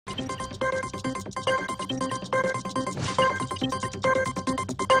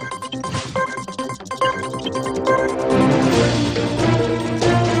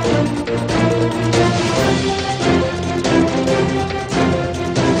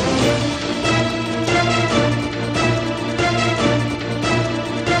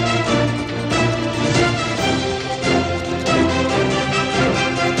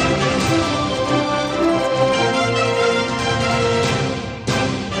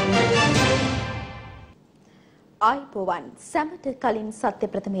ආයිබෝවන් සැමට කලින් සත්‍ය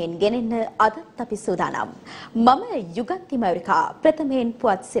ප්‍රථමයෙන් ගෙනෙන්න අදත් අපි සූදානම්. මම යුගන්ති මයුරිකා ප්‍රථමයෙන්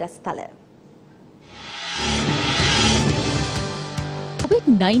පුවත් සිරස්තල.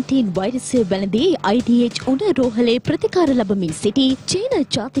 COVID-19 වෛරසය වැළඳී IDH උණ රෝහලේ ප්‍රතිකාර ලබමින් සිටි චීන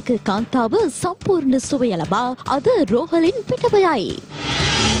ජාතික කාන්තාව සම්පූර්ණ සුවය ලබා අද රෝහලින් පිටව යයි.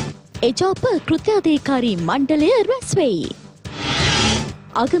 එජාප කෘත්‍යාධිකාරී මණ්ඩලය රැස් වෙයි.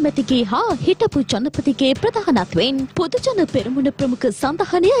 අගමැතිගේ හා හිටපු ජනපතිගේ ප්‍රධානත්වයෙන් පොදුජන පෙරමුණ ප්‍රමුඛ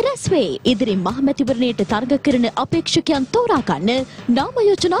සඳහනය රැස් වේ. ඉදිරි මහමැතිවරණයට තරඟ කරන අපේක්ෂකයන් තෝරා ගන්න නාම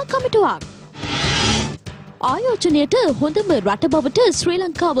යෝජනා කමිටුවක්. ආයෝජනයට හොඳම රට බවට ශ්‍රී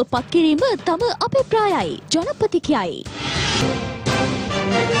ලංකාව පත් කිරීම තම අභිප්‍රායයි. ජනපති කියයි.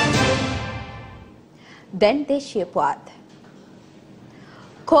 දැන් දේශීය පුවත්.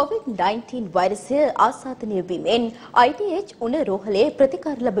 COVID-19 වෛරසය ආසාදනය වීමෙන් IDH උණ රෝහලේ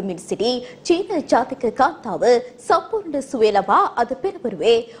ප්‍රතිකාර ලබමින් සිටි චීන ජාතික කාන්තාව සම්පූර්ණ සුවය ලබා අද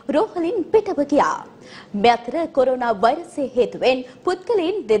පෙරවරුවේ රෝහලින් පිටව ගියා. මේ අතර කොරෝනා වෛරසය හේතුවෙන්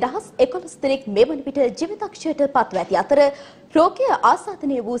පුද්ගලයන් 2011 දෙනෙක් මෙවන විට ජීවිතක්ෂයට පත්ව ඇති අතර රෝගය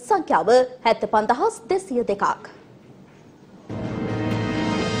ආසාදනය වූ සංඛ්‍යාව 75202ක්.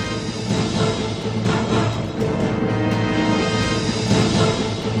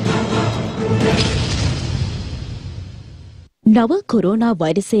 නව කොරෝනා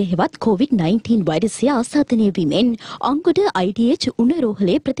වෛරසය හෙවත් COVID-19 වෛරසය ආසාදනය වීමෙන් අංගොඩ IDH උණ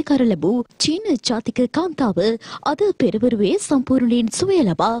රෝහලේ ප්‍රතිකාර ලැබූ චීන ජාතික කාන්තාව අද පෙරවරුවේ සම්පූර්ණයෙන් සුවය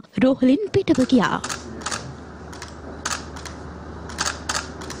ලබා රෝහලින් පිටව ගියා.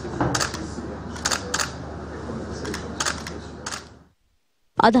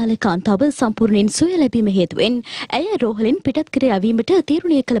 අදාළ කාන්තාව සම්පූර්ණයෙන් සුවය ලැබීම හේතුවෙන් ඇය රෝහලෙන් පිටත් කර යැවීමට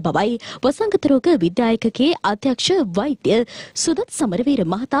තීරණය කළ බවයි වසංගත රෝග විද්‍යායකගේ අධ්‍යක්ෂ වෛද්‍ය සුදත් සමරවීර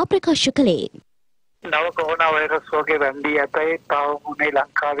මහතා ප්‍රකාශ කළේ. නව කොරෝනා වෛරස් රෝගය වැළඳී ඇතැයි තවමුනේ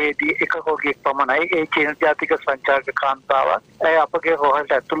ලංකාවේදී එක රෝගියෙක් පමණයි. ඒ චීන ජාතික සංචාරක කාන්තාවක්. ඇය අපගේ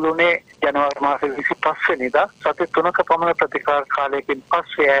රෝහලට ඇතුළු වුණේ ජනවාරි මාසයේ 25 වෙනිදා. සති 3ක පමණ ප්‍රතිකාර කාලයකින්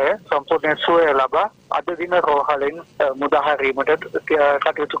පස්සේ ඇය සම්පූර්ණ සුවය ලබා අද දින රෝහලෙන් මුදා හැරීමට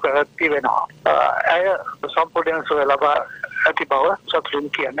කටයුතු කරති වෙනවා. ඇය සම්පූර්ණ සුවය ලබා ඇති බව සතුටින්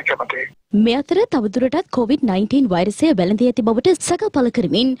කියන්න කැමතියි. මේ අතර තවදුරටත් COVID-19 වෛරසය වැළඳී ඇති බවට සැක පළ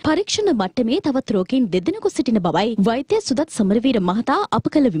කරමින් පරීක්ෂණ මට්ටමේ තවත් රෝගීන් දෙදෙනෙකු සිටින බවයි වෛද්‍ය සුදත් සමරවීර මහතා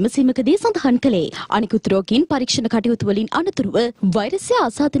අප කළ විමසීමකදී සඳහන් කළේ. අනිකුත් රෝගීන් පරීක්ෂණ කටයුතු වලින් අනතුරුව වෛරසය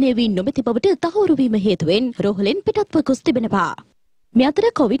ආසාදනය වී නොමැති බවට තහවුරු වීම හේතුවෙන් රෝහලෙන් පිටත්ව ගොස් තිබෙනවා. මේ අතර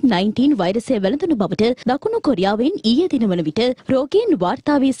COVID-19 වෛරසය වැළඳුණු බවට දකුණු කොරියාවෙන් ඊයේ දින වන විට රෝගීන්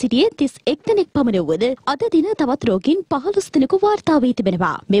වාර්තා වී සිටියේ 31 දෙනෙක් පමණ වුවද අද දින තවත් රෝගීන් 15 දෙනෙකු වාර්තා වී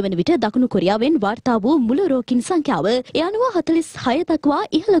තිබෙනවා. මේ වන විට දකුණු කොරියාවෙන් වාර්තා වූ මුළු රෝගීන් සංඛ්‍යාව 46 දක්වා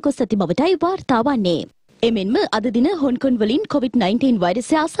ඉහළ ගොස් ඇති බවටයි වාර්තා වන්නේ. එමෙන්ම අද දින හොන්කොන් වලින් COVID-19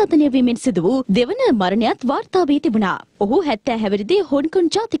 වෛරසය ආසාදනය වීමෙන් සිදු වූ දෙවන මරණයත් වාර්තා වී තිබුණා. ඔහු 70 හැවිරිදි හොන්කොන්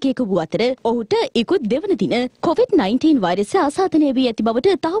ජාතිකයෙකු වූ අතර ඔහුට ඉක්ුත් දෙවන දින COVID-19 වෛරසය ආසාදනය වී ඇති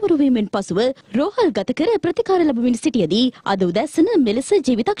බවට තහවුරු වීමෙන් පසුව රෝහල් ගත කර ප්‍රතිකාර ලැබමින් සිටියදී අද උදැසන මෙලෙස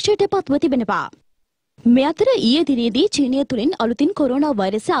ජීවිතක්ෂයට පත්ව තිබෙනවා. මේ අතර ඊයේ දිනේදී චීනය තුළින් අලුතින් කොරෝනා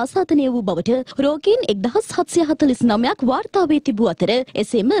වෛරසය ආසාදනය වූ බවට රෝගීන් 1749ක් වාර්තා වී තිබූ අතර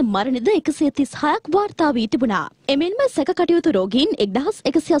එසේම මරණද 136ක් වාර්තා වී තිබුණා. එමෙන්ම සැක කටයුතු රෝගීන්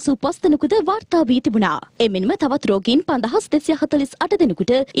 1185 දෙනෙකුද වාර්තා වී තිබුණා. එමෙන්ම තවත් රෝගීන් 5248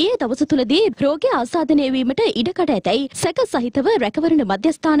 දෙනෙකුට ඊයේ දවස තුලදී රෝගය ආසාදනය වීමට ඉඩකඩ ඇතැයි සැක සහිතව රැකවරණ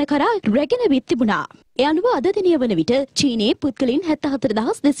මධ්‍යස්ථාන කරා රැගෙන වී තිබුණා. ඒ අනුව අද දිනය වන විට චීනයේ පුද්ගලයන්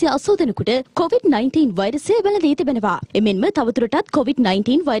 74280 දෙනෙකුට COVID-19 වෛරසය වැළඳී තිබෙනවා. එමෙන්ම තවදුරටත්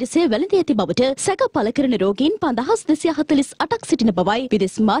COVID-19 වෛරසය වැළඳී ඇති බවට සැක පළ කරන රෝගීන් 5248ක් සිටින බවයි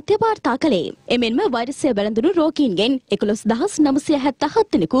විදෙස් මාධ්‍ය වාර්තා කළේ. එමෙන්ම වෛරසය වැළඳුණු රෝගීන්ගෙන් 11977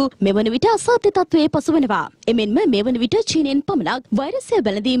 දෙනෙකු මෙවන විට අසාධ්‍ය තත්වයේ පසුවනවා. එමෙන්ම මෙවන විට චීනයෙන් පමණක් වෛරසය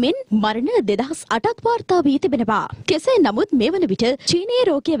වැළඳීමෙන් මරණ 2008ක් වාර්තා වී තිබෙනවා. කෙසේ නමුත් මෙවන විට චීනයේ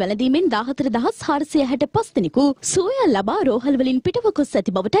රෝගය වැළඳීමෙන් 14465 දෙනෙකු සුවය ලබා රෝහල් වලින් පිටව ගොස්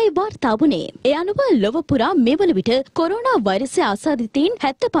ඇති බවටයි වාර්තා වුණේ. ඒ අනුව ලොව පුරා මේ වන විට කොරෝනා වෛරසය ආසාදිතයින්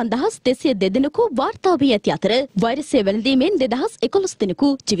 75202 දෙනෙකු වාර්තා වී ඇති අතර වෛරසය වැළඳීමෙන් 2011 දෙනෙකු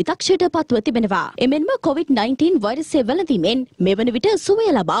ජීවිතක්ෂයට පත්ව තිබෙනවා. එමෙන්ම COVID-19 වෛරසය වැළඳීමෙන් මේ වන විට සුවය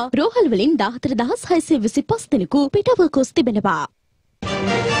ලබා රෝහල් වලින් 14625 දෙනෙකු පිටව ගොස් තිබෙනවා.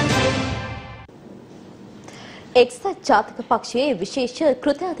 එක්සත් ජාතික පක්ෂයේ විශේෂ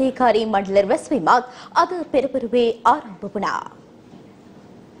කෘත්‍යාධිකාරී මණ්ඩල රැස්වීමක් අද පෙරවරුවේ ආරම්භ වුණා.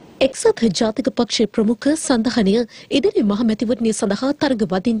 එක්සත් ජාතික පක්ෂයේ ප්‍රමුඛ සඳහනය ඉදිරි මහමැතිවරණය සඳහා තරඟ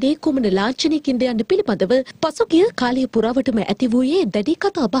වදින්නේ කුමන ලාංඡනයකින්ද යන්න පිළිබඳව පසුගිය කාලය පුරාවටම ඇති වූයේ දැඩි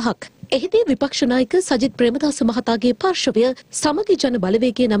කතාබහක්. එහිදී විපක්ෂ නායක සජිත් ප්‍රේමදාස මහතාගේ පාර්ශවය සමගි ජන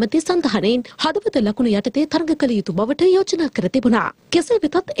බලවේගයේ නැමැති සන්ධානයෙන් හදවත ලකුණු යටතේ තරඟ කළ යුතු බවට යෝජනා කර තිබුණා. කෙසේ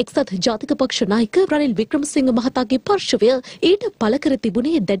වෙතත් එක්සත් ජාතික පක්ෂ නායක රනිල් වික්‍රමසිංහ මහතාගේ පාර්ශවය ඊට පළ කර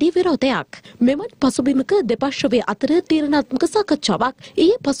තිබුණේ දැඩි විරෝධයක්. මෙවන් පසුබිමක දෙපාර්ශවය අතර තීරණාත්මක සාකච්ඡාවක්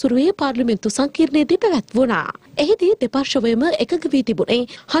ඊයේ පසුරුවේ පාර්ලිමේන්තු සංකීර්ණයේදී පැවැත්වුණා. එහිදී දෙපාර්ශවයම එකඟ වී තිබුණේ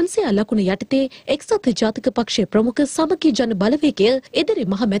 600 ලකුණු යටතේ එක්සත් ජාතික පක්ෂයේ ප්‍රමුඛ සමගි ජන බලවේගය ඉදිරි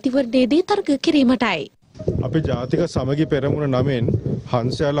මහ මැතිවරණයේදී තරඟ කිරීමටයි. අපි ජාතික සමගි පෙරමුණ නමෙන්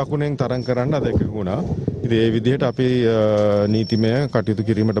 600 ලකුණෙන් තරඟ කරන්න අද එකඟ වුණා. ඉතින් ඒ විදිහට අපි නීතිමය කටයුතු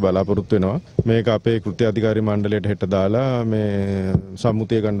කිරීමට බලාපොරොත්තු වෙනවා. මේක අපේ කෘත්‍ය අධිකාරී මණ්ඩලයට හෙට දාලා මේ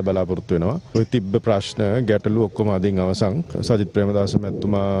සම්මුතිය ගන්න බලාපොරොත්තු වෙනවා. ඔය තිබ්බ ප්‍රශ්න ගැටලු ඔක්කොම අදින් අවසන්. සජිත් ප්‍රේමදාස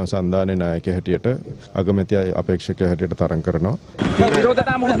මැතිතුමා සන්ධානයේ නායකයා හැටියට අගමැති අපේක්ෂකයා හැටියට තරඟ කරනවා.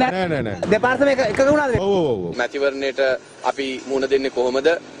 විරෝධතා මොකද නෑ. දෙපාර්තමේක එකඟ වුණාද? ඔව්. මැතිවරණයට අපි මුණ දෙන්නේ කොහොමද?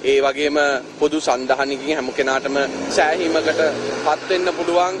 ඒ වගේම පොදු සන්ධානයකින් හැම කෙනාටම සෑහීමකට පත් වෙන්න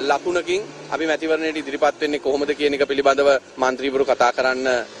පුළුවන් ලකුණකින් අපි මැතිවරණයට ඉදිරිපත් වෙන්නේ කොහොමද කියන එක පිළිබඳව മന്ത്രിවරු කතා කරන්න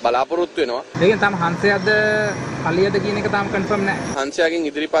බලාපොරොත්තු වෙනවා. ඒකෙන් තම හංසයක්ද අලියද කියන එක තාම කන්ෆර්ම් නැහැ. හංසයාගෙන්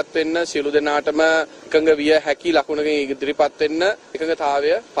ඉදිරිපත් වෙන්න සියලු දෙනාටම එකඟ විය හැකි ලකුණකින් ඉදිරිපත් වෙන්න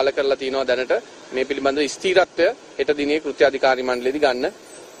එකඟතාවය පළ කරලා තිනවා දැනට. මේ පිළිබඳව ස්ථිරත්වය හෙට දිනේ කෘත්‍ය අධිකාරී මණ්ඩලයේදී ගන්න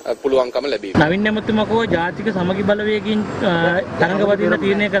පුළුවන්කම ලැබේ. නවින් නැමතුමකෝ ජාතික සමගි බලවේගයෙන් තරඟවදින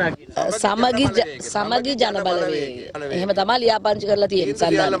තීරණය කරා කියලා. සමගි ජන බලවේගය. එහෙම තමයි ලියාපදිංචි කරලා තියෙන්නේ.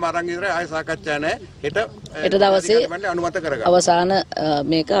 සන්දාන මරන් ඉදරේ ආය සාකච්ඡා නැහැ. හෙට දවසේ අනුමත කරගන්න. අවසාන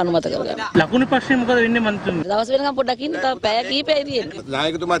මේක අනුමත කරගන්න. ලකුණු ප්‍රශ්නේ මොකද වෙන්නේ මන්ත්‍රීතුමනි? දවස් වෙනකම් පොඩ්ඩක් ඉන්න. තව පැය කිහිපයයි තියෙන්නේ.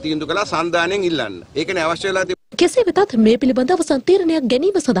 නායකතුමා තීන්දුව කළා සන්දානෙන් ඉල්ලන්න. ඒකනේ අවශ්‍ය වෙලා තියෙන්නේ. කෙසේ වෙතත් මේ පිළිබඳ අවසන් තීරණයක්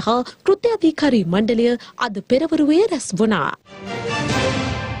ගැනීම සඳහා කෘත්‍ය අධිකාරී මණ්ඩලය අද පෙරවරුවේ රැස් වුණා.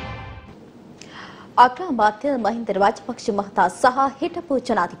 අග්‍රාමාත්‍ය මහින්ද රාජපක්ෂ මහතා සහ හිටපු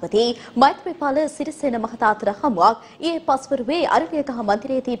ජනාධිපති මෛත්‍රීපාල සිරිසේන මහතා අතර හමුවක් ඊයේ පස්වරුවේ අරලියගහ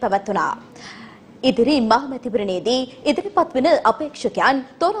මන්දිරයේදී පැවැත්වුණා. ඉදිරි මහ මැතිවරණයේදී ඉදිරිපත් වන අපේක්ෂකයන්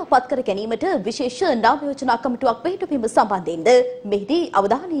තෝරාපත් කර ගැනීමට විශේෂ නාම යෝජනා කමිටුවක් පිහිටුවීම සම්බන්ධයෙන්ද මෙහිදී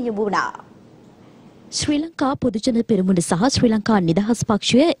අවධානය යොමු වුණා. ශ්‍රී ලංකා පොදුජන පෙරමුණ සහ ශ්‍රී ලංකා නිදහස්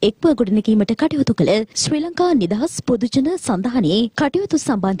පක්ෂය එක්ව ගොඩනැගීමට කටයුතු කළ ශ්‍රී ලංකා නිදහස් පොදුජන සන්ධානයේ කටයුතු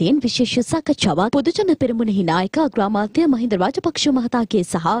සම්බන්ධයෙන් විශේෂ සාකච්ඡාවක් පොදුජන පෙරමුණෙහි නායක අග්‍රාමාත්‍ය මහින්ද රාජපක්ෂ මහතාගේ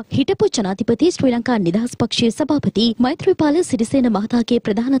සහ හිටපු ජනාධිපති ශ්‍රී ලංකා නිදහස් පක්ෂයේ සභාපති මෛත්‍රීපාල සිරිසේන මහතාගේ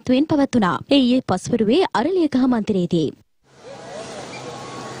ප්‍රධානත්වයෙන් පැවැත්වුණා. ඒ ඊයේ පස්වරුවේ අරලියගහ මන්දිරයේදී.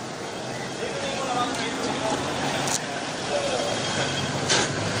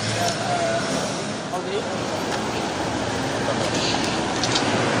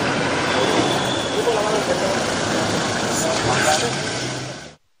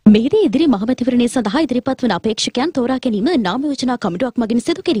 මෙහිදී ඉදිරි මහමැතිවරණය සඳහා ඉදිරිපත් වන අපේක්ෂකයන් තෝරා ගැනීම නාම යෝජනා කමිටුවක් මගින්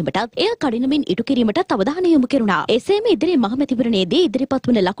සිදු කිරීමටත් එය කඩිනමින් ඉටු කිරීමටත් අවධානය යොමු කෙරුණා. එසේම ඉදිරි මහමැතිවරණයේදී ඉදිරිපත්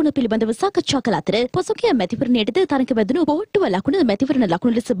වන ලකුණ පිළිබඳව සාකච්ඡා කළ අතර පසුගිය මැතිවරණයේද තරඟ වැදුණු පොහොට්ටුව ලකුණ මැතිවරණ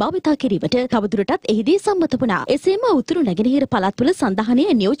ලකුණ ලෙස භාවිතා කිරීමට තවදුරටත් එහිදී සම්මත වුණා. එසේම උතුරු නැගෙනහිර පළාත්වල සන්ධානය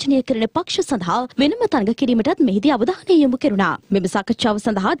නියෝජනය කරන පක්ෂ සඳහා වෙනම තරඟ කිරීමටත් මෙහිදී අවධානය යොමු කෙරුණා. මෙම සාකච්ඡාව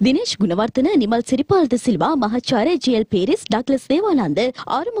සඳහා දිනේෂ් ගුණවර්ධන, නිමල් සිරිපාල් ද සිල්වා, මහාචාර්ය G.L.. Peiris, Douglas Devananda,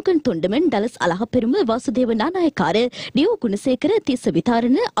 ආරමුගන් තොණ්ඩමන්, Dullas අලහපෙරුම, Vasudeva Nanayakkara, Dio Gunasekara, Tissa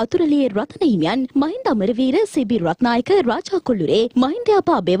Witharana, Athuraliye රත්න හිමියන්, මහින්ද අමරවීර, සී.බී. රත්නායක, රාජා කොල්ලුරේ, මහින්ද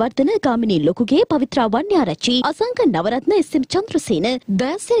අපා බේවර්ධන, ගාමිණී ලොකුගේ, පවිත්‍රා වන්‍යාරච්චි, අසංක නවරත්න, එස්.එම්. චන්ද්‍රසේන,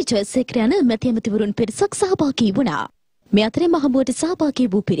 දයාසිරි ජයසේකර යන මැතිඇමතිවරුන් පිරිසක් සහභාගී වුණා. මේ අතරේ මහමුවට සහභාගී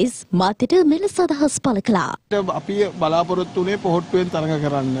වූ පිරිස් මාධ්‍යට මෙලෙස අදහස් පළ කළා. අපි බලාපොරොත්තු වුණේ පොහොට්ටුවෙන් තරඟ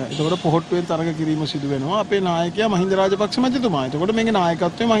කරන්න. ඒකෝට පොහොට්ටුවෙන් තරඟ කිරීම සිදු වෙනවා. අපේ නායකයා මහින්ද රාජපක්ෂ මැතිතුමා. ඒකෝට මේකේ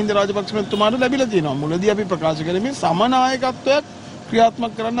නායකත්වය මහින්ද රාජපක්ෂ මැතිතුමාට ලැබිලා තියෙනවා. මුලදී අපි ප්‍රකාශ කරේ මේ සමනායකත්වයක්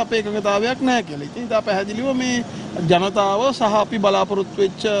ක්‍රියාත්මක කරන්න අපේ එකඟතාවයක් නැහැ කියලා. ඉතින් ඒක පැහැදිලිව මේ ජනතාව සහ අපි බලාපොරොත්තු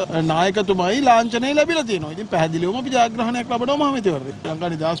වෙච්ච නායකතුමයි ලාංඡනය ලැබිලා තියෙනවා. ඉතින් පැහැදිලිවම අපි ජයග්‍රහණයක් ලබනවා මහමැතිවරණය. ලංකා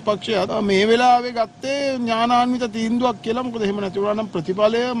නිදහස් පක්ෂය මේ වෙලාවේ ගත්තේ ඥානාන්විත තීන්දුවක් කියලා. මොකද එහෙම නැති වුණා නම්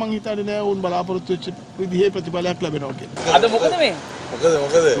ප්‍රතිඵලය මං හිතන්නේ නෑ උන් බලාපොරොත්තු වෙච්ච විදිහේ ප්‍රතිඵලයක් ලැබෙනවා කියලා. අද මොකද මේ?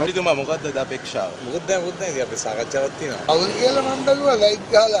 මොකද මැතිතුමා මොකද්ද අපේක්ෂාව? මොකද ඉතින් අපේ සාකච්ඡාවක් තියෙනවා. අවුල් කියලා මම බැලුවා ලයිට්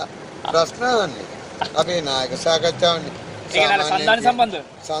ගහලා ප්‍රශ්න අහන්නේ. අපේ නායක සාකච්ඡාවනේ. සන්ධානය සම්බන්ධ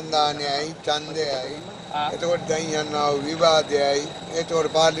සන්ධානයයි ඡන්දයයි එතකොට දැන් යනවා විවාදයයි එතකොට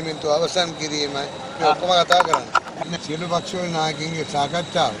පාර්ලිමේන්තුව අවසන් කිරීමයි මේ ඔක්කොම කතා කරන්නේ සියලු පක්ෂවල නායකයින්ගේ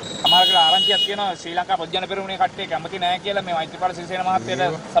සාකච්ඡාව. අමාරුකට ආරංචියක් තියෙනවා ශ්‍රී ලංකා පොදුජන පෙරමුණේ කට්ටිය කැමති නැහැ කියලා මේ මෛත්‍රීපාල සිරිසේන මහත්තයට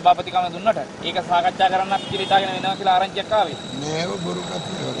සභාපතිකම දුන්නට ඒක සාකච්ඡා කරන්න අපි ඉතාලගෙන වෙනවා කියලා ආරංචියක් ආවේ. නෑ ඔය බොරු කතා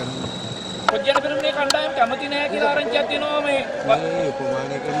කරන්නේ. පොදුජන පෙරමුණේ කණ්ඩායම කැමති නැහැ කියලා ආරංචියක් තියෙනවා මේ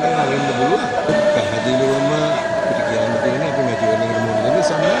උපමාන කරන්න වෙන්න පුළුවන්. පැහැදිලිවම අපිට කියන්න තියෙන්නේ අපි මැතිවරණයකට මුහුණ දෙන්න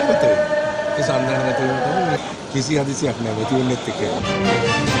සම්මත සන්ධානගත වෙනවා. ඒ සන්ධානගත වීම තමයි කිසි හදිසියක් නැහැ මෙතිවෙන්නෙත් එක.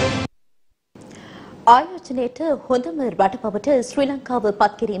 ආයෝජනයේට හොඳම රට බවට ශ්‍රී ලංකාව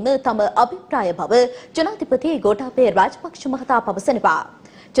පත් කිරීම තම අභිප්‍රාය බව ජනාධිපති ගෝඨාභය රාජපක්ෂ මහතා පවසනවා.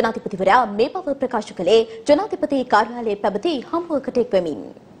 ජනාධිපතිවරයා මේ බව ප්‍රකාශ කළේ ජනාධිපති කාර්යාලයේ පැවති හමුවකට එක්වෙමින්.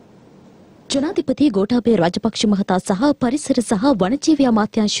 ජනාධිපති ගෝඨාභය රාජපක්ෂ මහතා සහ පරිසර සහ වනජීවි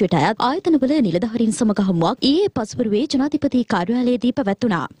අමාත්‍යාංශයට අයත් ආයතනවල නිලධාරීන් සමග හමුවක් ඊයේ පසුවරුවේ ජනාධිපති කාර්යාලයේදී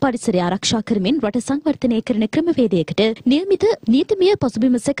පැවැත්වුණා. පරිසරය ආරක්ෂා කරමින් රට සංවර්ධනය කරන ක්‍රමවේදයකට නියමිත නීතිමය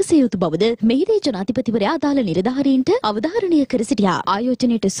පසුබිම සැකසිය යුතු බවද මෙහිදී ජනාධිපතිවරයා අදාළ නිලධාරීන්ට අවධාරණය කර සිටියා.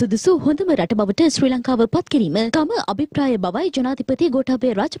 ආයෝජනයට සුදුසු හොඳම රට බවට ශ්‍රී ලංකාව පත් කිරීම තම අභිප්‍රාය බවයි ජනාධිපති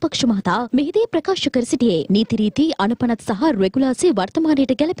ගෝඨාභය රාජපක්ෂ මහතා මෙහිදී ප්‍රකාශ කර සිටියේ. නීති රීති අනපනත් සහ රෙගුලාසි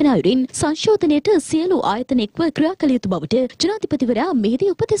වර්තමානයට ගැලපෙන අයුරින් සංශෝධනයට සියලු ආයතන එක්ව ක්‍රියා කළ යුතු බවට ජනාධිපතිවරයා මෙහිදී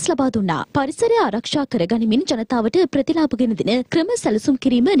උපදෙස් ලබා දුන්නා. පරිසරය ආරක්ෂා කරගනිමින් ජනතාවට ප්‍රතිලාභ ගෙන දෙන ක්‍රම සැලසුම්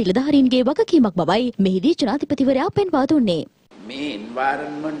කිරීම නිලධාරීන්ගේ වගකීමක් බවයි මෙහිදී ජනාධිපතිවරයා පෙන්වා දුන්නේ. මේ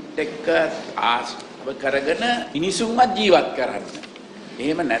එන්වයරන්මන්ට් එක ආශ්‍රව කරගෙන මිනිසුන්වත් ජීවත් කරන්න.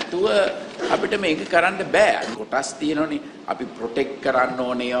 එහෙම නැතුව අපිට මේක කරන්න බෑ. කොටස් තියෙනෝනේ. අපි ප්‍රොටෙක්ට් කරන්න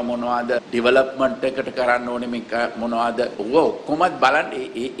ඕනේ මොනවද? ඩෙවලොප්මන්ට් එකට කරන්න ඕනේ මේක මොනවද? ඔව් ඔක්කොමත් බලන්න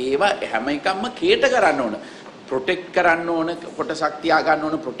ඒවා හැම එකක්ම කේට කරන්න ඕන. ප්‍රොටෙක්ට් කරන්න ඕන කොටසක් තියා ගන්න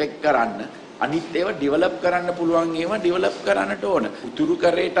ඕන ප්‍රොටෙක්ට් කරන්න. අනිත් ඒවා ඩෙවලොප් කරන්න පුළුවන් ඒවා ඩෙවලොප් කරන්නට ඕන. උතුරු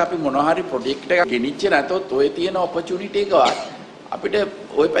කරේට අපි මොනවා හරි ප්‍රොජෙක්ට් එකක් ගෙනිච්ච නැතොත් ඔය තියෙන ඔපචුනිටි එකවත් අපිට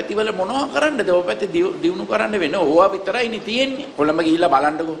ওই පැතිවල මොනවා කරන්නද? ඔය පැති දිනු කරන්න වෙන ඕවා විතරයිනේ තියෙන්නේ. කොළඹ ගිහිල්ලා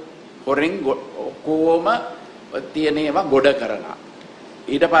බලන්නකෝ. හොරෙන් කොහොම තියෙන ඒවා ගොඩ කරලා.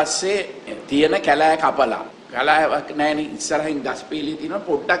 ඊට පස්සේ තියෙන කැලෑ කපලා. කැලෑවක් නැහෙනි ඉස්සරහින් ගස්පීලිය තියෙනවා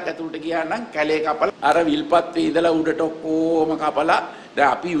පොඩ්ඩක් ඇතුළට ගියා නම් කැලේ කපලා අර විල්පත් වේදලා උඩට ඔක්කොම කපලා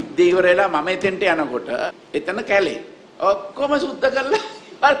දැන් අපි යුද්ධේ ඉවරලා මම එතෙන්ට යනකොට එතන කැලේ ඔක්කොම සුද්ධ කරලා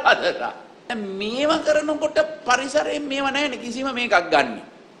බලපදලා මේවා කරනකොට පරිසරයෙන් මේවා නැහැ කිසිම මේකක් ගන්න.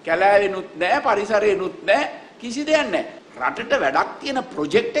 කැලෑවෙනුත් නැහැ පරිසරයෙනුත් නැහැ කිසි දෙයක් නැහැ. රටට වැඩක් තියෙන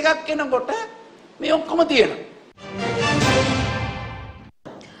ප්‍රොජෙක්ට් එකක් එනකොට මේ ඔක්කොම තියෙනවා.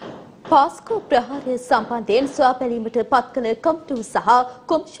 පාස්කු ප්‍රහාරය සම්බන්ධයෙන් සොයා බැලීමට පත් කළ කමිටු සහ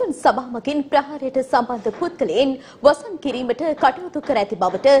කොමිෂන් සභාවකින් ප්‍රහාරයට සම්බන්ධ පුද්ගලයන් වසන් කිරීමට කටයුතු කර ඇති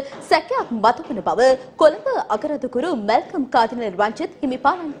බවට සැකයක් මතුවන බව කොළඹ අගරදුකුරු මැල්කම් කාදිනල් රංජිත්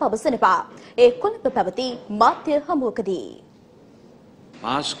හිමිපාණන් පවසනවා. ඒ කොළඹ පැවති මාධ්‍ය හමුවකදී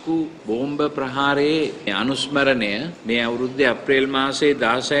පාස්කු බෝම්බ ප්‍රහාරයේ අනුස්මරණය මේ අවුරුද්දේ අප්‍රේල් මාසයේ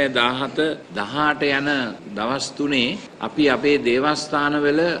 16 17 18 යන දවස් තුනේ අපි අපේ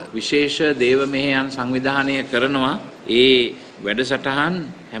දේවස්ථානවල විශේෂ දේව මෙහෙයන් සංවිධානය කරනවා. ඒ වැඩසටහන්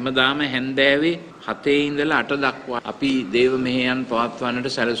හැමදාම හැන්දෑවේ 7 ඉඳලා 8 දක්වා අපි දේව මෙහෙයන් පවත්වන්නට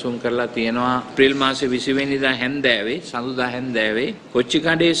සැලසුම් කරලා තියෙනවා. අප්‍රේල් මාසේ 20 වෙනිදා හැන්දෑවේ සඳුදා හැන්දෑවේ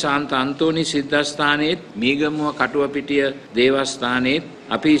කොච්චිකඩේ ශාන්ත අන්තෝනි සිද්ධාස්ථානයේ මීගමුව කටුවපිටිය දේවස්ථානයේ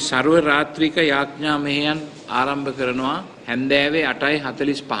අපි සර්ව රාත්‍රික යාඥා මෙහෙයන් ආරම්භ කරනවා හැන්දෑවේ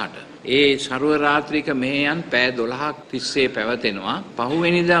 8:45ට. ඒ සර්ව රාත්‍රික මෙහෙයන් පැය 12ක් තිස්සේ පැවතෙනවා.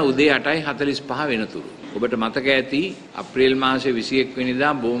 පහුවෙනිදා උදේ 8:45 වෙනතුරු. ඔබට මතක ඇති අප්‍රේල් මාසේ 21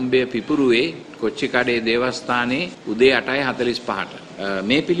 වෙනිදා බෝම්බය පිපුරුවේ කොච්චිකඩේ දේවස්ථානයේ උදේ 8:45ට.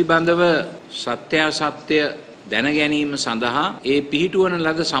 මේ පිළිබඳව සත්‍යාසත්‍ය දැන ගැනීම සඳහා ඒ පිහිටුවන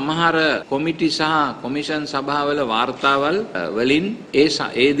ලද සමහර කොමිටි සහ කොමිෂන් සභාවල වාර්තාවල් වලින්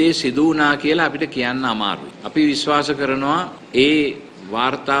ඒ දේ සිදු වුණා කියලා අපිට කියන්න අමාරුයි. අපි විශ්වාස කරනවා ඒ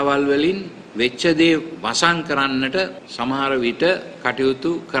වාර්තාවල් වලින් වෙච්ච දේ වසන් කරන්නට සමහර විට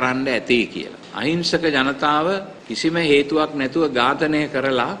කටයුතු කරන්න ඇති කියලා. අහිංසක ජනතාව කිසිම හේතුවක් නැතුව ඝාතනය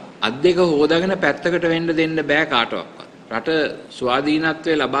කරලා අත් දෙක හොදාගෙන පැත්තකට වෙන්න දෙන්න බෑ කාටවත්. රට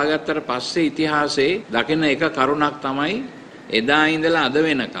ස්වාධීනත්වය ලබා ගත්තට පස්සේ ඉතිහාසයේ දකින එක කරුණක් තමයි එදා ඉඳලා අද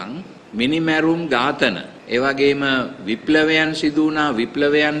වෙනකන් මිනිමැරුම් ඝාතන ඒ වගේම විප්ලවයන් සිදු වුණා.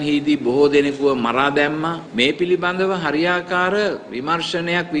 විප්ලවයන් හිදී බොහෝ දෙනෙකුව මරා දැම්මා. මේ පිළිබඳව හරියාකාර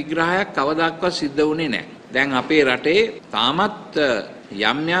විමර්ශනයක් විග්‍රහයක් කවදාවත් සිද්ධ වුණේ නැහැ. දැන් අපේ රටේ තාමත්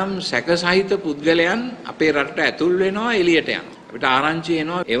යම් යම් සැකසහිත පුද්ගලයන් අපේ රටට ඇතුල් වෙනවා එළියට යනවා. අපිට ආරංචි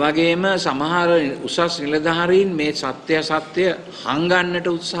එනවා. ඒ වගේම සමහර උසස් නිලධාරීන් මේ සත්‍ය හංගන්නට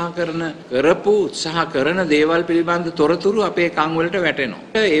උත්සාහ කරන දේවල් පිළිබඳ තොරතුරු අපේ කන් වලට වැටෙනවා.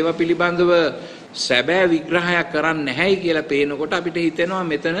 ඒවා පිළිබඳව සැබෑ විග්‍රහයක් කරන්නේ නැහැයි කියලා පේනකොට අපිට හිතෙනවා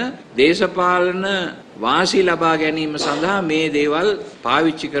මෙතන දේශපාලන වාසි ලබා ගැනීම සඳහා මේ දේවල්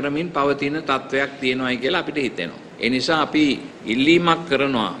පාවිච්චි කරමින් පවතින තත්වයක් තියෙනවායි කියලා අපිට හිතෙනවා. ඒ නිසා අපි ඉල්ලීමක්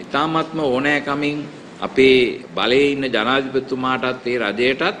කරනවා. ඊ타ත්ම ඕනෑකමින් අපේ බලයේ ඉන්න ජනාධිපතිතුමාටත් ඒ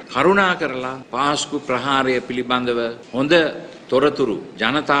රජයටත් කරුණා කරලා පාස්කු ප්‍රහාරය පිළිබඳව හොඳ තොරතුරු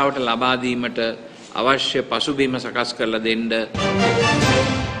ජනතාවට ලබා දීමට අවශ්‍ය පසුබිම සකස් කරලා දෙන්න.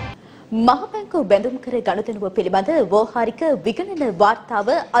 මහ බැංකු බැඳුම් කර ගනුදෙනුව පිළිබඳ ව්‍යවහාරික විගණන වාර්තාව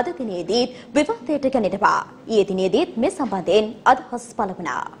අද දිනේදී විවාදයට ගැනෙනවා. ඊයේ දිනේදීත් මේ සම්බන්ධයෙන් අදහස් පළ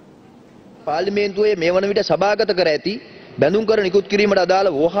වුණා. පාර්ලිමේන්තුවේ මේ වන විට සභාගත කර ඇති බැඳුම් කර නිකුත් කිරීමට අදාළ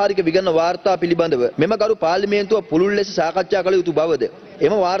ව්‍යවහාරික විගණන වාර්තා පිළිබඳව මෙම කරු පාර්ලිමේන්තුව පුළුල් ලෙස සාකච්ඡා කළ යුතු බවද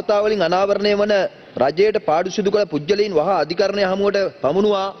එම වාර්තා වලින් අනාවරණය වන රජයට පාඩු සිදු කළ පුද්ගලයන් වහා අධිකරණය හමුවට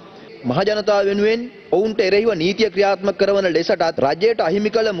පමුණුවා මහ ජනතාව වෙනුවෙන් ඔවුන්ට එරෙහිව නීතිය ක්‍රියාත්මක කරන ලෙසටත් රජයට අහිමි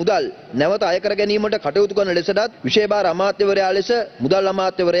කළ මුදල් නැවත අය කර ගැනීමට කටයුතු කරන ලෙසටත් විශේෂ අමාත්‍යවරයා ලෙස මුදල්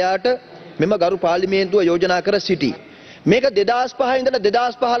අමාත්‍යවරයාට මෙම ගරු පාර්ලිමේන්තුව යෝජනා කර සිටී. මේක 2005 ඉඳලා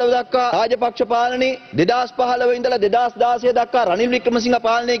 2015 දක්වා රාජපක්ෂ පාලනේ 2015 ඉඳලා 2016 දක්වා රනිල් වික්‍රමසිංහ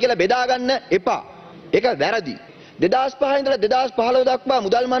පාලනය කියලා බෙදා ගන්න එපා. ඒක වැරදි. 2005 ඉඳලා 2015 දක්වා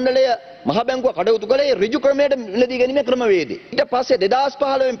මුදල් මණ්ඩලය මහ බැංකුව කටයුතු කළේ ඍජු ක්‍රමයට මිලදී ගැනීමේ ක්‍රමවේදය. ඊට පස්සේ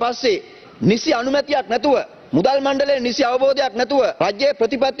 2015 න් පස්සේ නිසි අනුමැතියක් නැතුව මුදල් මණ්ඩලයේ නිසි අවබෝධයක් නැතුව රජයේ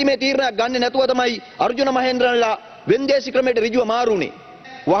ප්‍රතිපත්තිමය තීරණයක් ගන්න නැතුව තමයි අර්ජුන මහේන්ද්‍රන්ලා වෙන්දේසි ක්‍රමයට ඍජුව මාරුනේ.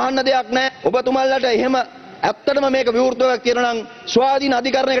 වහන්න දෙයක් නැහැ. ඔබතුමන්ලට එහෙම ඇත්තටම මේක විවෘතව කියනවා නම් ස්වාධීන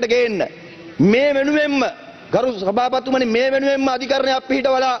අධිකරණයකට ගේන්න. මේ වෙනුවෙන්ම ගරු සභාපතිතුමනි මේ වෙනුවෙන්ම අධිකරණයක්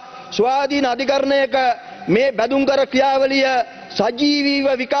පිහිටවලා ස්වාධීන අධිකරණයක මේ බැඳුම් කර ක්‍රියාවලිය සජීවීව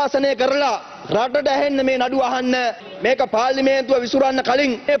විකාශනය කරලා රටට ඇහෙන්න මේ නඩුව අහන්න මේක පාර්ලිමේන්තුව විසුරන්න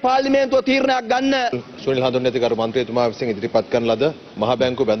කලින් මේ පාර්ලිමේන්තුව තීරණයක් ගන්න. සුනිල් හඳුන්වති මන්ත්‍රීතුමා විසින් ඉදිරිපත් කරන ලද මහ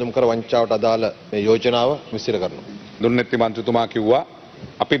බැංකුව බැඳුම් කර වංචාවට අදාළ මේ යෝජනාව විස්තර කරනවා. දුන්නැති මන්ත්‍රීතුමා කිව්වා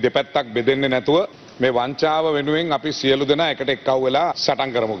අපි දෙපැත්තක් බෙදෙන්නේ නැතුව මේ වංචාව වෙනුවෙන් අපි සියලු දෙනා එකට එක්කව වෙලා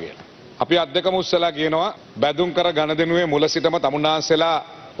සටන් කරමු කියලා. අපි අධ්‍යක්ෂක මුස්සලා කියනවා බැඳුම් කර ගණදෙනුවේ මුල සිටම තමුන්නාන්සලා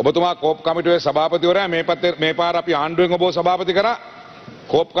ඔබතුමා කෝප් කමිටුවේ සභාපතිවරයා මේ පාර අපි ආණ්ඩුවෙන් ඔබව සභාපති කරා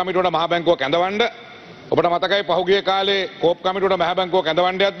කෝප් කමිටුවට මහ බැංකුව කැඳවන්න. ඔබට මතකයි පහුගිය කාලේ කෝප් කමිටුවට මහ බැංකුව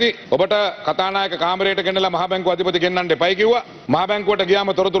කැඳවන්න යද්දී ඔබට කතානායක කාමරයට ගෙන්නලා මහ බැංකුව අධිපති ගෙන්නන්න එපයි කිව්වා. මහ බැංකුවට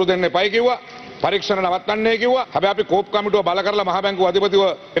ගියාම තොරතුරු දෙන්න එපයි කිව්වා. පරීක්ෂණ නවත්තන්නේ කිව්වා. හැබැයි අපි කෝප් කමිටුව බල කරලා මහ බැංකුව අධිපතිව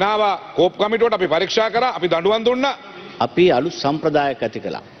එනවා කෝප් කමිටුවට අපි පරීක්ෂා කරා. අපි දඬුවම් දුන්නා. අපි අලුත් සම්ප්‍රදායක් ඇති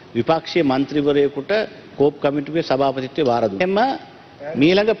කළා. විපක්ෂීය മന്ത്രിවරයෙකුට කෝප් කමිටුවේ සභාපතිත්වය වාර දුන්නා.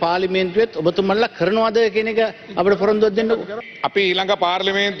 ඊළඟ පාර්ලිමේන්තුවේත් ඔබතුමන්ලා කරනවද කියන එක අපිට පොරොන්දුවක් දෙන්නකෝ. අපි ඊළඟ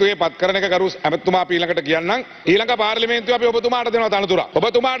පාර්ලිමේන්තුවේ පත් කරන එක කරු ඇමතුමා අපි ඊළඟට කියන්නම්. ඊළඟ පාර්ලිමේන්තුවේ අපි ඔබතුමාට දෙනවා තනතුර.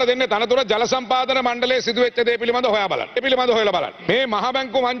 ඔබතුමාට දෙන්නේ තනතුර ජල සම්පාදන මණ්ඩලයේ සිදුවෙච්ච දේ පිළිබඳව හොයා බලන්න. ඒ පිළිබඳව හොයලා බලන්න. මේ මහ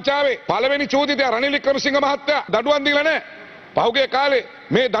බැංකුව වංචාවේ පළවෙනි චෝදිතය රනිල් වික්‍රමසිංහ මහත්තයා දඬුවම් දීලා නැහැ. පහුගිය කාලේ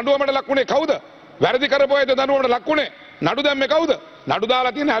මේ දඬුවමට ලක්ුණේ කවුද? වැරදි කරපු අයද දඬුවමට ලක්ුණේ? නඩු දැම්මේ කවුද? නඩු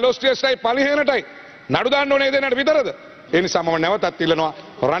දාලා තියෙන ඇලෝස්ට්‍රියස්ටයි පලිහේනටයි. නඩු දාන්න ඕනේ දෙන්නට විතරද? ඒ නිසා මම නැවතත් ඉල්ලනවා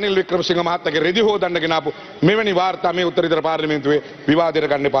රනිල් වික්‍රමසිංහ මහත්තයාගේ රෙදි හොදන්න ගෙනාපු මෙවැනි වාර්තා මේ උත්තරීතර පාර්ලිමේන්තුවේ විවාදයට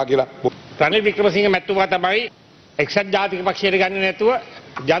ගන්න එපා කියලා. රනිල් වික්‍රමසිංහ මැතිතුමා තමයි එක්සත් ජාතික පක්ෂයට ගන්නේ නැතුව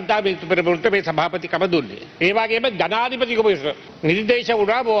ජනතා විමුක්ති පෙරමුණට මේ සභාපතිකම දුන්නේ. ඒ වගේම ජනාධිපති කොමිසම නිර්දේශ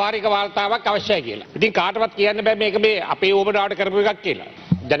වුණා ව්‍යවහාරික වාර්තාවක් අවශ්‍යයි කියලා. ඉතින් කාටවත් කියන්න බෑ මේක මේ අපේ ඕමනාවට කරපු එකක් කියලා.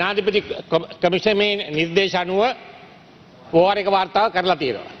 ජනාධිපති කොමිසමේ නිර්දේශ අනුව ව්‍යවහාරික වාර්තාව කරලා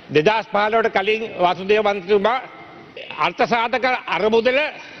තියෙනවා. 2015ට කලින් වාසුදේව මන්ත්‍රීතුමා අර්ථසාධක අරමුදල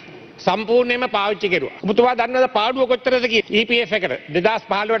සම්පූර්ණයෙන්ම පාවිච්චි කෙරුවා. ඔබතුමා දන්නවද පාඩුව කොච්චරද කියලා? EPF එකට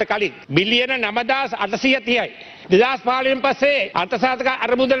 2015ට කලින් බිලියන 9830යි. 2015 න් පස්සේ අර්ථසාධක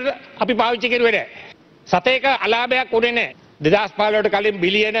අරමුදල අපි පාවිච්චි කෙරුවේ නැහැ. සතේක අලාභයක් උනේ නැහැ. 2015ට කලින්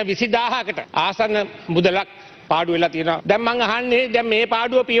බිලියන 20000කට ආසන්න මුදලක් පාඩු වෙලා තියෙනවා. දැන් මං අහන්නේ දැන් මේ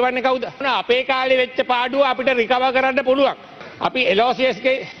පාඩුව පියවන්නේ කවුද? අපේ කාලේ වෙච්ච පාඩුව අපිට රිකවර් කරන්න පුළුවන්. අපි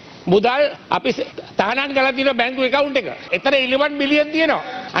LOCSගේ මුදල් අපි තහනම් කරලා තියෙන බැංකු account එක. එතන 11 බිලියන් තියෙනවා.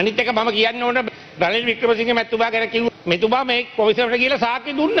 අනිත් එක මම කියන්න ඕන රනිල් වික්‍රමසිංහ මැතිතුමා ගැන කිව්වා. මෙතුමා මේ කොමිසමට ගිහලා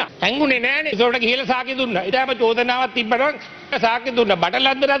සාක්ෂි දුන්නා. හැංගුනේ නෑනේ. ඒසොල්ට ගිහලා සාක්ෂි දුන්නා. ඊට අප චෝදනාවක් තිබ්බනම් සාක්ෂි දුන්නා.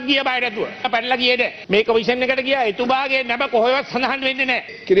 බටලන්දරත් ගියා බය නැතුව. පැනලා ගියේ නෑ. මේ කොමිෂන් එකට ගියා. එතුමාගේ නම කොහෙවත් සඳහන් වෙන්නේ නෑ.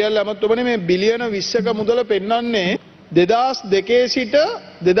 කිරියල් ඇමතුමනි මේ බිලියන 20ක මුදල පෙන්වන්නේ 2002 සිට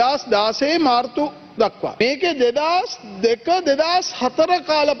 2016 මාර්තු දක්වා. මේකේ 2002 2004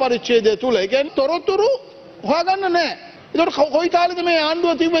 කාල පරිච්ඡේදය තුල ඒ කියන්නේ තොරතුරු හොයාගන්න නැහැ. ඒකට කොයි කාලෙද මේ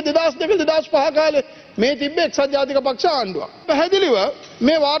ආණ්ඩුව තිබ්බේ 2002 2005 කාලේ මේ තිබ්බේ එක්සත් ජාතික පක්ෂ ආණ්ඩුවක්. පැහැදිලිව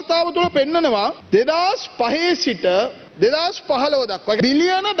මේ වාර්තාව තුල පෙන්නනවා 2005 සිට 2015 දක්වා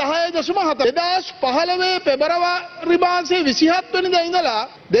බිලියන 10.7 2015 පෙබරවාරි මාසයේ 27 වෙනිදා ඉඳලා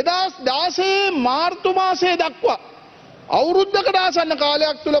 2016 මාර්තු මාසයේ දක්වා අවුරුද්දකට ආසන්න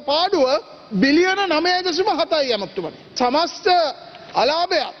කාලයක් තුල පාඩුව බිලියන 9.7යි ඇමතුමනි. සමස්ත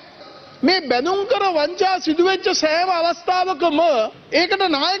අලාභයක් මේ බැඳුම් කර වංචා සිදුවෙච්ච සෑම අවස්ථාවකම ඒකට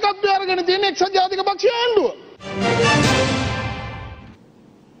නායකත්වය අරගෙන තියෙන එක්සත් ජාතික පක්ෂ ආණ්ඩුව.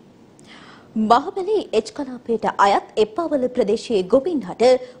 මහබැලි එච් කලාපයට අයත් එප්පාවල ප්‍රදේශයේ ගොවින්හට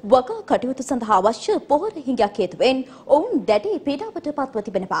වගා කටයුතු සඳහා අවශ්‍ය පොහොර හිඟයක් හේතුවෙන් ඔවුන් දැඩි පීඩාවට පත්ව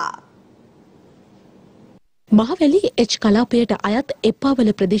තිබෙනවා. මහවැලි එච් කලාපයට අයත් එප්පාවල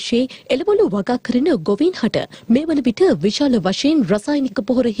ප්‍රදේශයේ එළවලු වගා කරන ගොවීන් හට මේ වන විට විශාල වශයෙන් රසායනික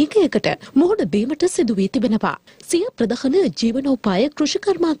පොහොර හිඟයකට මුහුණ දීමට සිදු වී තිබෙනවා. සිය ප්‍රධාන ජීවනෝපාය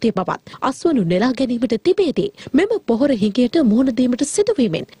කෘෂිකර්මාන්තය බවත් අස්වනු නෙලා ගැනීමට තිබේදී මෙම පොහොර හිඟයට මුහුණ දීමට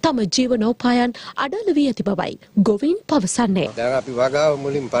සිදුවීමෙන් තම ජීවනෝපායන් අඩාල වී ඇති බවයි ගොවීන් පවසන්නේ. දැන් අපි වගාව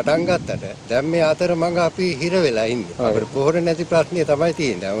මුලින් පටන් ගත්තට දැන් මේ අතරමඟ අපි හිර වෙලා ඉන්නේ. අපිට පොහොර නැති ප්‍රශ්නේ තමයි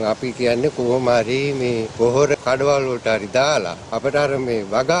තියෙන්නේ. අපි කියන්නේ කොහොම හරි මේ පොහොර කඩවල වලට හරි දාලා අපිට අර මේ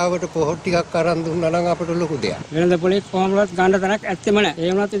වගාවට පොහොර ටිකක් අරන් දුන්නා නම් අපිට ලොකු දෙයක්. වෙනද පොලේ කොහොමවත් ගන්න තරක් ඇත්තෙම නැහැ.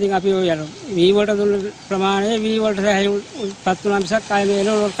 ඒ වුණත් ඉතින් අපි ඔය යන වී වලට දුන්න ප්‍රමාණය වී වලට පත් වුණා මිසක් ආයේ මේ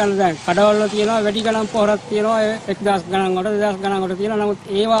එනෝල් කරන දැන් කඩවල වල තියෙනවා වැඩි ගණන් පොහොරක් තියෙනවා 1000 ගණන් වලට 2000 ගණන් වලට තියෙනවා. නමුත්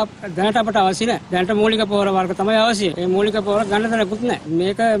ඒවා දැනට අපට අවශ්‍ය නැහැ. දැනට මූලික පොහොර වර්ග තමයි අවශ්‍ය. ඒ මූලික පොහොර ගන්න තැනකුත් නැහැ.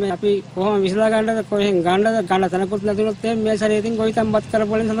 මේක මේ අපි කොහොම විසඳා ගන්නද කොහෙන් ගන්නද ගන්න තැනකුත් නැතුනොත් මේ ශරීරයෙන් කොයිතම්පත්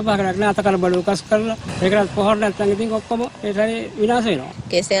කරපොලෙන් සඳපා කරක් නෑ. අත කර බඩු උකස් කරලා ඒකට පොහොර නැත්නම් ඉතින් ඔක්කොම ඒ ශරීරය විනාශ වෙනවා.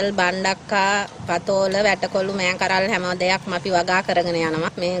 කෙසෙල් බණ්ඩක්කා පතෝල වැටකොළු මෑන් කරල් හැම දෙයක්ම අපි වගා කරගෙන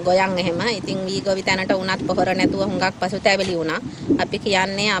යනවා. මේ ගොයන් එහෙම ඉතින් වී ගොවි තැනට උනත් පොහොර නැතුව හුඟක් පසුතැවිලි වුණා. අපි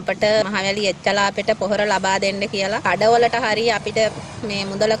කියන්නේ අපිට මහවැලි එච්චලාපෙට පොහොර ලබා දෙන්න කියලා. කඩවලට හරි අපිට මේ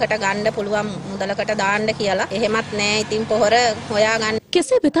මුදලකට ගන්න පුළුවන් මුදලකට දාන්න කියලා. එහෙමත් නෑ ඉතින් පොහොර හොයාගන්න.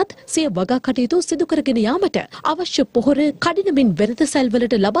 කෙසේ වෙතත් සිය වගා කටයුතු සිදු කරගෙන යාමට අවශ්‍ය පොහොර කඩිනමින් වෙනත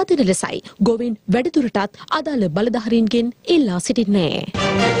සැල්වලට ලබා දෙන ලෙසයි ගොවින් වැඩිදුරටත් අදාළ බලධාරීන්ගෙන් ඉල්ලා සිටින්නේ.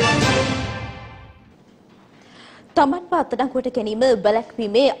 තමන්ව අත්අඩංගුවට ගැනීම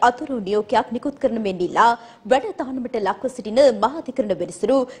වැළැක්වීමේ අතුරු නියෝගයක් නිකුත් කරන මෙන් ඉල්ලා වැඩ තහනමට ලක්ව සිටින මහාධිකරණ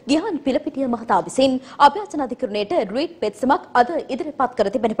වෙනසුරු ගිහාන් පිළපිටිය මහතා විසින් අභ්‍යාචන අධිකරණයට රීට් පෙත්සමක් අද ඉදිරිපත් කර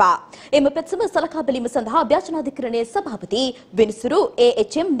තිබෙනවා. එම පෙත්සම සලකා බැලීම සඳහා අභ්‍යාචන අධිකරණයේ සභාපති වෙනසුරු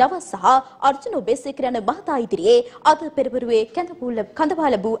ඒ.එච්.එම්. නවස් සහ අර්ජුන ඔබේසේකර යන මහතා ඉදිරියේ අද පෙරවරුවේ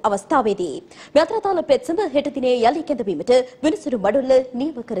කඳවා ලැබූ අවස්ථාවේදී මේ අතර පෙත්සම හෙට දිනේ යලි කැඳවීමට වෙනසුරු මඩුල්ල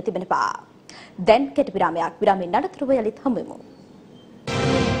නියම කර තිබෙනවා. දැන් කෙටි විරාමයක් විරාමයෙන් අනතුරුව යලිත් හමුවෙමු.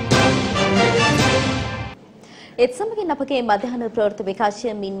 ඒත් සමගින් අපගේ මධ්‍යහන ප්‍රවෘත්ති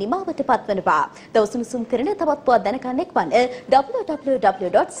විකාශය මින් නිමාවට පත්වනවා. දවසුම් කරන තවත් පුවත් දැනගන්න එක්වන්න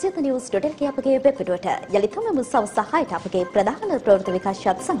www.siyathanews.lk අපගේ වෙබ්පිටුවට. යලිත් හමුවෙමු සවස් 6ට අපගේ ප්‍රධාන ප්‍රවෘත්ති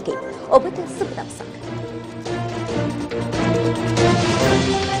විකාශයත් සමගින්. ඔබට සුබ දවසක්.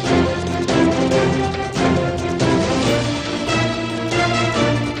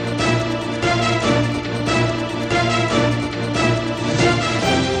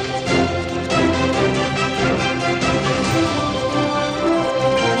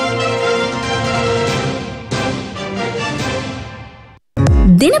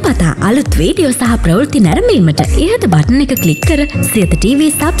 දිනපතා අලුත් වීඩියෝ සහ ප්‍රවෘත්ති නැරඹීමට ඉහත බටන් එක ක්ලික් කර සියත TV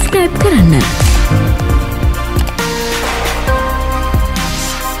subscribe කරන්න.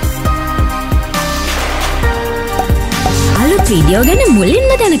 අලුත් වීඩියෝ ගැන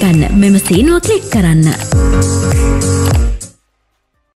මුලින්ම දැනගන්න මෙම සීනුව ක්ලික් කරන්න.